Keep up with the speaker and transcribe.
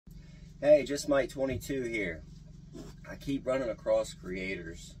Hey, just Mike 22 here. I keep running across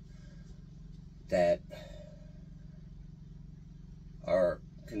creators that are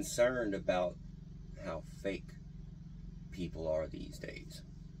concerned about how fake people are these days.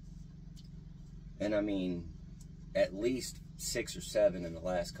 And I mean, at least 6 or 7 in the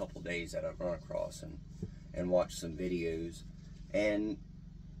last couple of days that I've run across and watched some videos. And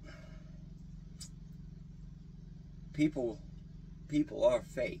people are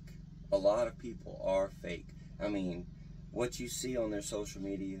fake. A lot of people are fake. I mean, what you see on their social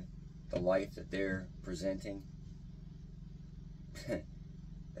media, the life that they're presenting,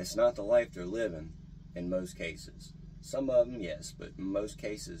 it's not the life they're living in most cases. Some of them, yes, but in most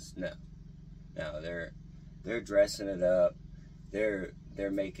cases, no. No, they're dressing it up. They're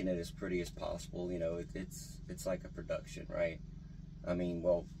making it as pretty as possible. You know, it's like a production, right? I mean,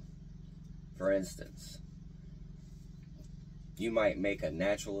 well, for instance, you might make a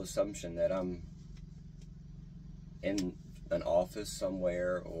natural assumption that I'm in an office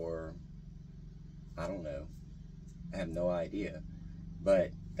somewhere, or I don't know. I have no idea. But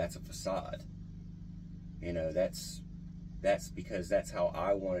that's a facade. You know, that's because that's how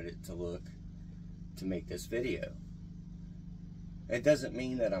I wanted it to look to make this video. It doesn't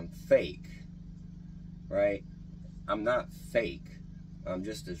mean that I'm fake, right? I'm not fake. I'm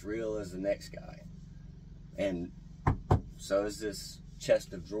just as real as the next guy. And so is this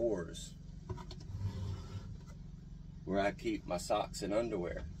chest of drawers where I keep my socks and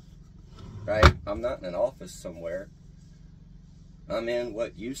underwear, right? I'm not in an office somewhere. I'm in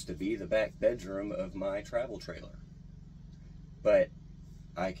what used to be the back bedroom of my travel trailer. But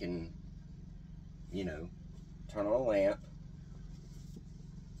I can, you know, turn on a lamp,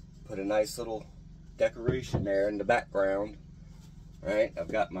 put a nice little decoration there in the background, right?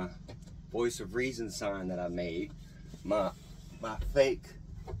 I've got my Voice of Reason sign that I made, my fake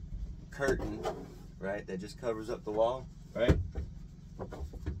curtain, right, that just covers up the wall, right?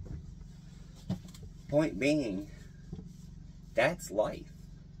 Point being, that's life.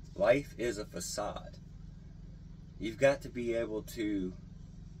 Life is a facade. You've got to be able to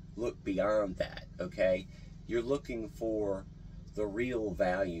look beyond that, okay? You're looking for the real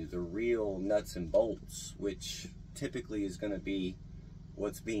value, the real nuts and bolts, which typically is going to be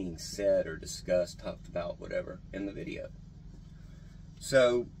what's being said or discussed, talked about, whatever, in the video.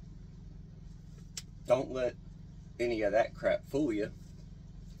 So, don't let any of that crap fool you.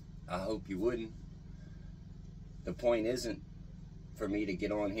 I hope you wouldn't. The point isn't for me to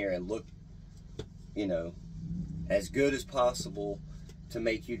get on here and look, you know, as good as possible to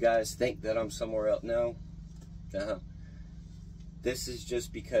make you guys think that I'm somewhere else. No. This is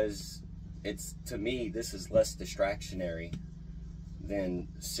just because it's, to me, this is less distractionary than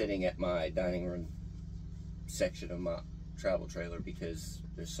sitting at my dining room section of my travel trailer, because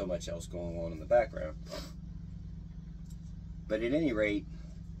there's so much else going on in the background. But at any rate,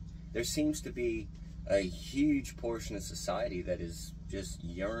 there seems to be a huge portion of society that is just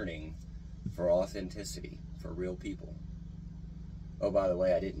yearning for authenticity, for real people. Oh, by the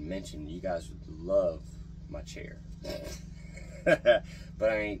way, I didn't mention, you guys would love my chair. But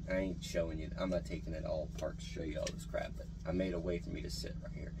I ain't showing you. I'm not taking it all apart to show you all this crap, but I made a way for me to sit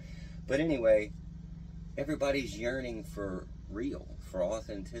right here. But anyway, everybody's yearning for real, for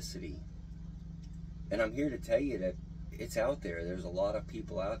authenticity. And I'm here to tell you that it's out there. There's a lot of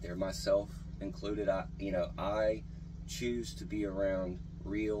people out there, myself included. I choose to be around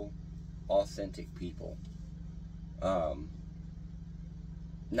real, authentic people. Not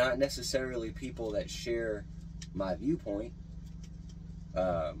necessarily people that share my viewpoint.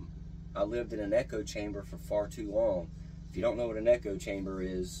 I lived in an echo chamber for far too long. If you don't know what an echo chamber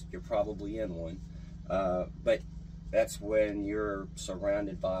is, you're probably in one. But that's when you're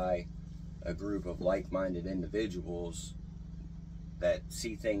surrounded by a group of like-minded individuals that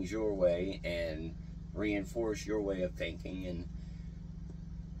see things your way and reinforce your way of thinking. And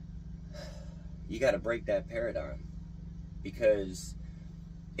you got to break that paradigm, because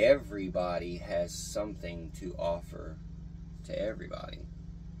everybody has something to offer to everybody.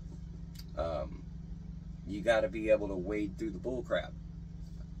 You got to be able to wade through the bullcrap,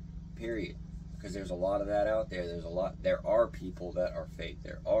 period, because there's a lot of that out there. There are people that are fake.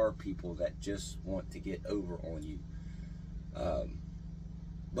 There are people that just want to get over on you.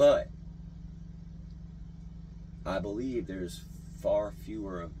 But I believe there's far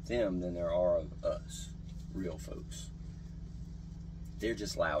fewer of them than there are of us, real folks. They're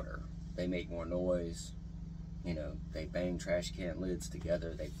just louder. They make more noise. You know, they bang trash can lids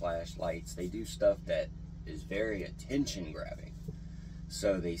together. They flash lights. They do stuff that is very attention grabbing.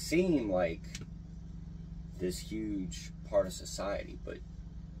 So they seem like this huge part of society, but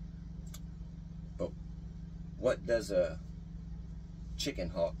what does a chicken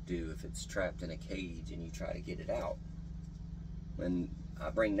hawk do if it's trapped in a cage and you try to get it out? And I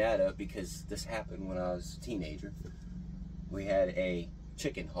bring that up because this happened when I was a teenager. We had a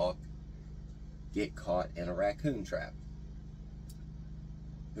chicken hawk get caught in a raccoon trap.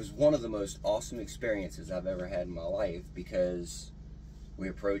 It was one of the most awesome experiences I've ever had in my life because we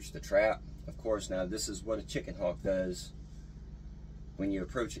approached the trap. Of course, now this is what a chicken hawk does when you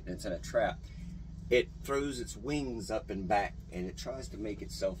approach it and it's in a trap. It throws its wings up and back and it tries to make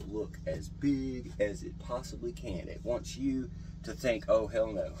itself look as big as it possibly can. It wants you to think, oh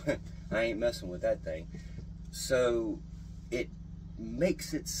hell no, I ain't messing with that thing. So it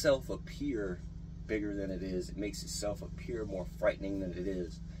makes itself appear bigger than it is. It makes itself appear more frightening than it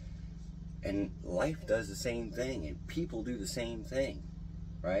is. And life does the same thing, and people do the same thing,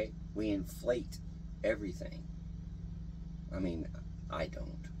 right? We inflate everything. I mean, I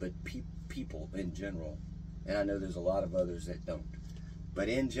don't, but people in general, and I know there's a lot of others that don't, but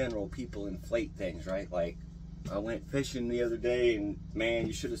in general, people inflate things, right? Like, I went fishing the other day, and man,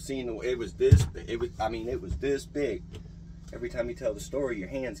 you should have seen it was this big. It was this big. Every time you tell the story, your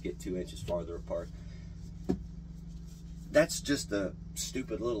hands get 2 inches farther apart. That's just a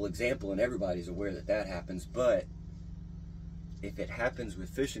stupid little example, and everybody's aware that that happens. But if it happens with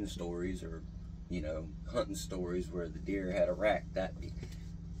fishing stories or, you know, hunting stories where the deer had a rack,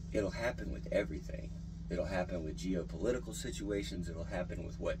 it'll happen with everything. It'll happen with geopolitical situations. It'll happen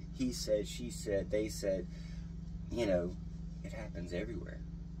with what he said, she said, they said. You know, it happens everywhere.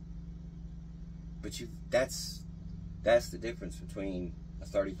 But that's the difference between a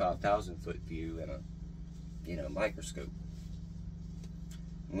 35,000 foot view and a, you know, microscope.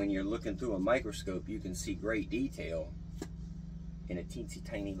 When you're looking through a microscope, you can see great detail in a teensy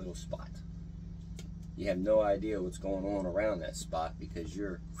tiny little spot. You have no idea what's going on around that spot because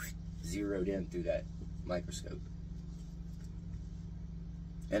you're zeroed in through that microscope.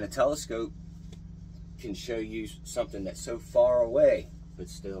 And a telescope can show you something that's so far away, but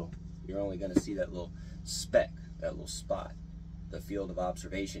still, you're only going to see that little speck, that little spot, the field of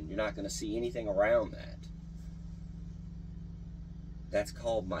observation. You're not going to see anything around that. That's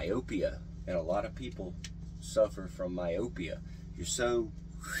called myopia, and a lot of people suffer from myopia. You're so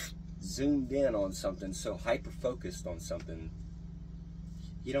zoomed in on something, so hyper-focused on something,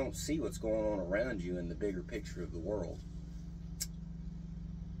 you don't see what's going on around you in the bigger picture of the world.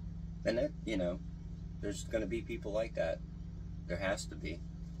 And that, you know, there's going to be people like that. There has to be.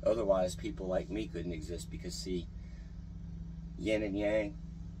 Otherwise, people like me couldn't exist because, see, yin and yang,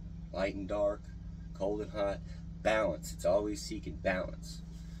 light and dark, cold and hot, balance. It's always seeking balance.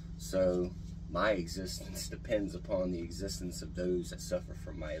 So my existence depends upon the existence of those that suffer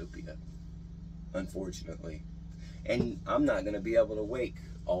from myopia, unfortunately. And I'm not going to be able to wake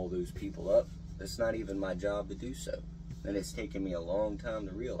all those people up. It's not even my job to do so. And it's taken me a long time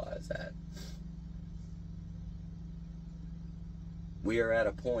to realize that. We are at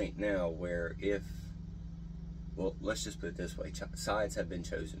a point now where well, let's just put it this way, sides have been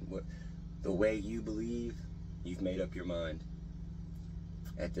chosen. The way you believe, you've made up your mind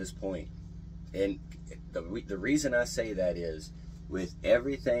at this point. And the reason I say that is, with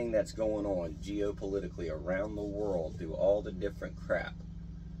everything that's going on geopolitically around the world through all the different crap,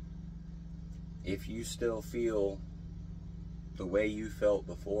 if you still feel the way you felt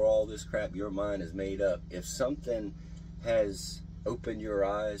before all this crap, your mind is made up. If something has opened your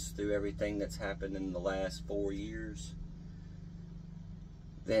eyes through everything that's happened in the last 4 years,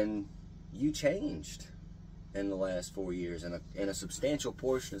 then you changed in the last 4 years, and a substantial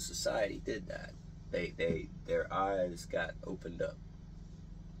portion of society did that. Their eyes got opened up,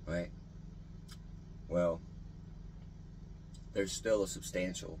 right? Well, there's still a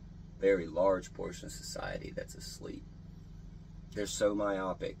substantial, very large portion of society that's asleep. They're so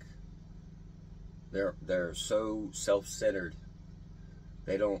myopic. They're so self-centered.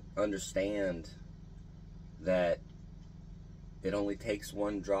 They don't understand that it only takes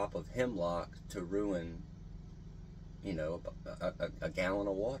one drop of hemlock to ruin, you know, a gallon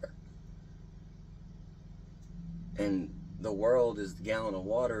of water. And the world is the gallon of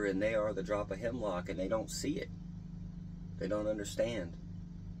water, and they are the drop of hemlock, and they don't see it. They don't understand.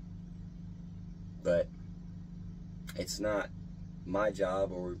 But it's not my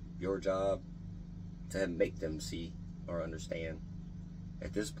job or your job to make them see or understand.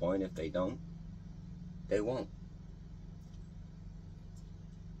 At this point, if they don't, they won't.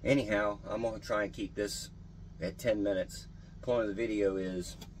 Anyhow, I'm going to try and keep this at 10 minutes. Point of the video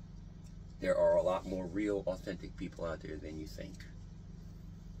is, there are a lot more real, authentic people out there than you think.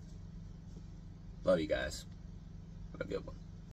 Love you guys. Have a good one.